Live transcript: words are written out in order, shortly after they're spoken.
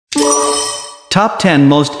Top 10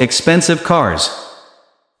 most expensive cars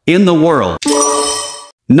in the world.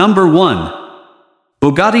 Number 1.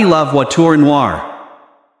 Bugatti La Voiture Noire.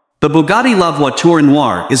 The Bugatti La Voiture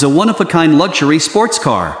Noire is a one-of-a-kind luxury sports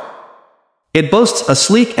car. It boasts a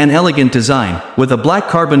sleek and elegant design, with a black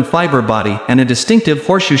carbon fiber body and a distinctive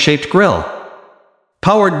horseshoe-shaped grille.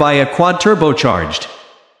 Powered by a quad-turbocharged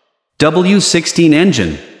W16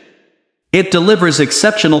 engine, it delivers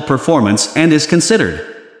exceptional performance and is considered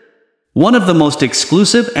one of the most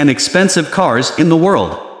exclusive and expensive cars in the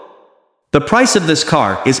world. The price of this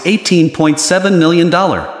car is $18.7 million.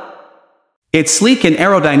 Its sleek and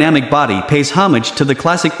aerodynamic body pays homage to the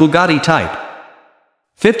classic Bugatti type.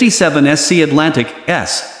 57 SC Atlantic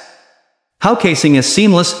S. Housecasing a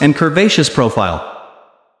seamless and curvaceous profile.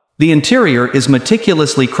 The interior is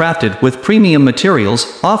meticulously crafted with premium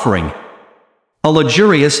materials, offering a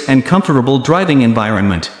luxurious and comfortable driving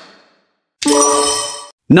environment.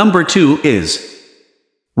 Number 2 is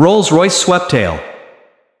Rolls-Royce Sweptail.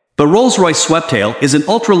 The Rolls-Royce Sweptail is an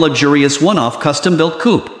ultra-luxurious one-off custom-built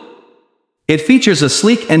coupe. It features a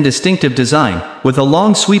sleek and distinctive design, with a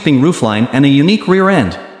long sweeping roofline and a unique rear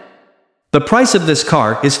end. The price of this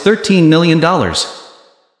car is $13 million.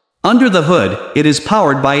 Under the hood, it is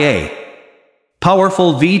powered by a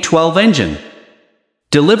powerful V12 engine,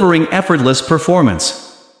 delivering effortless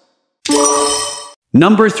performance.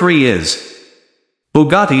 Number 3 is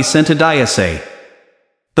Bugatti Centodieci.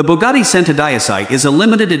 The Bugatti Centodieci is a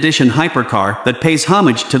limited edition hypercar that pays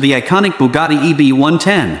homage to the iconic Bugatti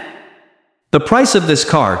EB110. The price of this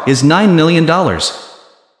car is $9 million.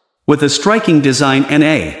 With a striking design and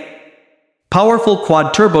a powerful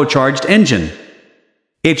quad-turbocharged engine,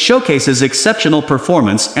 it showcases exceptional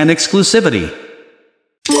performance and exclusivity.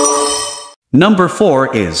 Number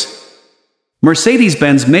 4 is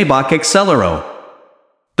Mercedes-Benz Maybach Excelero.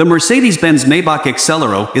 The Mercedes-Benz Maybach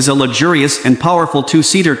Excelero is a luxurious and powerful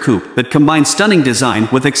two-seater coupe that combines stunning design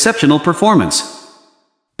with exceptional performance.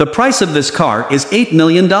 The price of this car is $8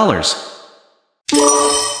 million.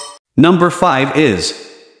 Number 5 is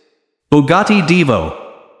Bugatti Divo.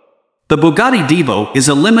 The Bugatti Divo is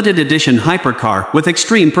a limited edition hypercar with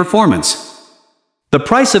extreme performance. The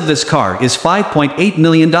price of this car is $5.8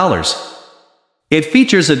 million. It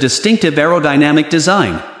features a distinctive aerodynamic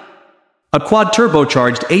design, a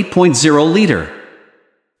quad-turbocharged 8.0-liter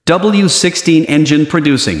W16 engine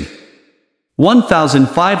producing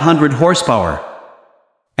 1,500 horsepower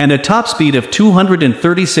and a top speed of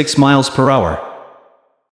 236 miles per hour.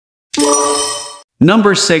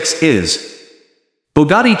 Number 6 is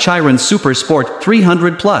Bugatti Chiron Super Sport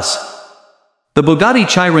 300 Plus. The Bugatti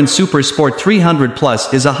Chiron Super Sport 300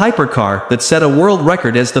 Plus is a hypercar that set a world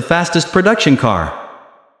record as the fastest production car,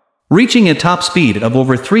 reaching a top speed of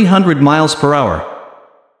over 300 miles per hour.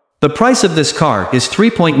 The price of this car is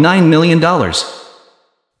 $3.9 million.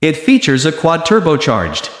 It features a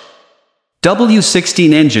quad-turbocharged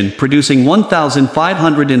W16 engine producing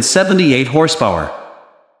 1,578 horsepower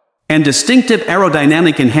and distinctive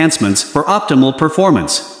aerodynamic enhancements for optimal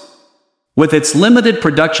performance. With its limited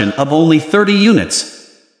production of only 30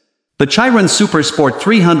 units, the Chiron Super Sport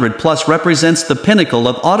 300 Plus represents the pinnacle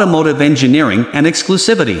of automotive engineering and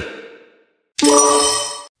exclusivity.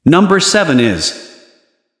 Number 7 is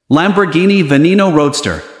Lamborghini Veneno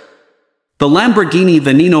Roadster. The Lamborghini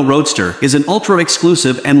Veneno Roadster is an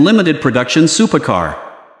ultra-exclusive and limited production supercar.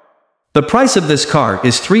 The price of this car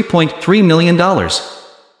is $3.3 million.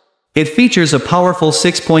 It features a powerful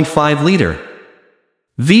 6.5-liter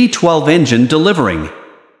V12 engine delivering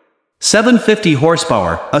 750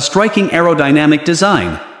 horsepower, a striking aerodynamic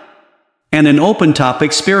design, and an open-top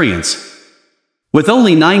experience. With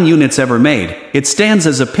only 9 units ever made, it stands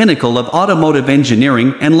as a pinnacle of automotive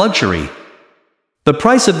engineering and luxury. The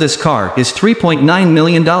price of this car is $3.9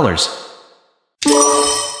 million.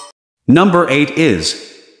 Number 8 is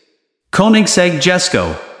Koenigsegg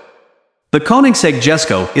Jesko. The Koenigsegg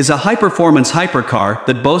Jesko is a high-performance hypercar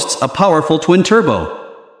that boasts a powerful twin-turbo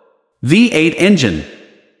V8 engine,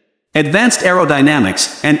 advanced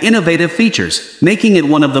aerodynamics, and innovative features, making it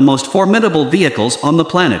one of the most formidable vehicles on the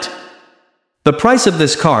planet. The price of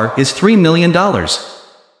this car is $3 million.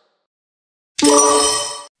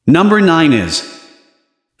 Number 9 is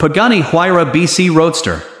Pagani Huayra BC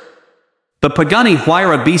Roadster. The Pagani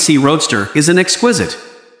Huayra BC Roadster is an exquisite,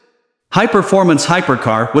 high-performance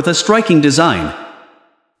hypercar with a striking design.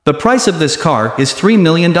 The price of this car is $3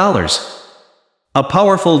 million. A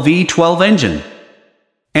powerful V12 engine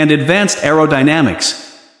and advanced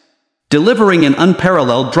aerodynamics, delivering an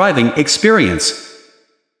unparalleled driving experience.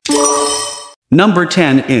 Number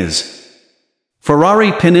 10 is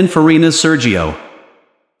Ferrari Pininfarina Sergio.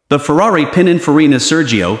 The Ferrari Pininfarina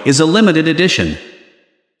Sergio is a limited edition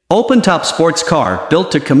open-top sports car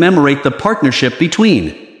built to commemorate the partnership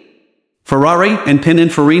between Ferrari and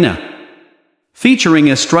Pininfarina,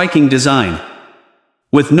 featuring a striking design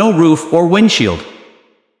with no roof or windshield.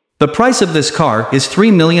 The price of this car is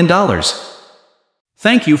 $3 million.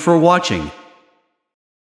 Thank you for watching.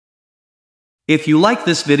 If you like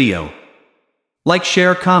this video, like,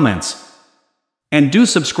 share, comments, and do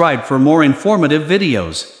subscribe for more informative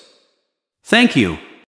videos. Thank you.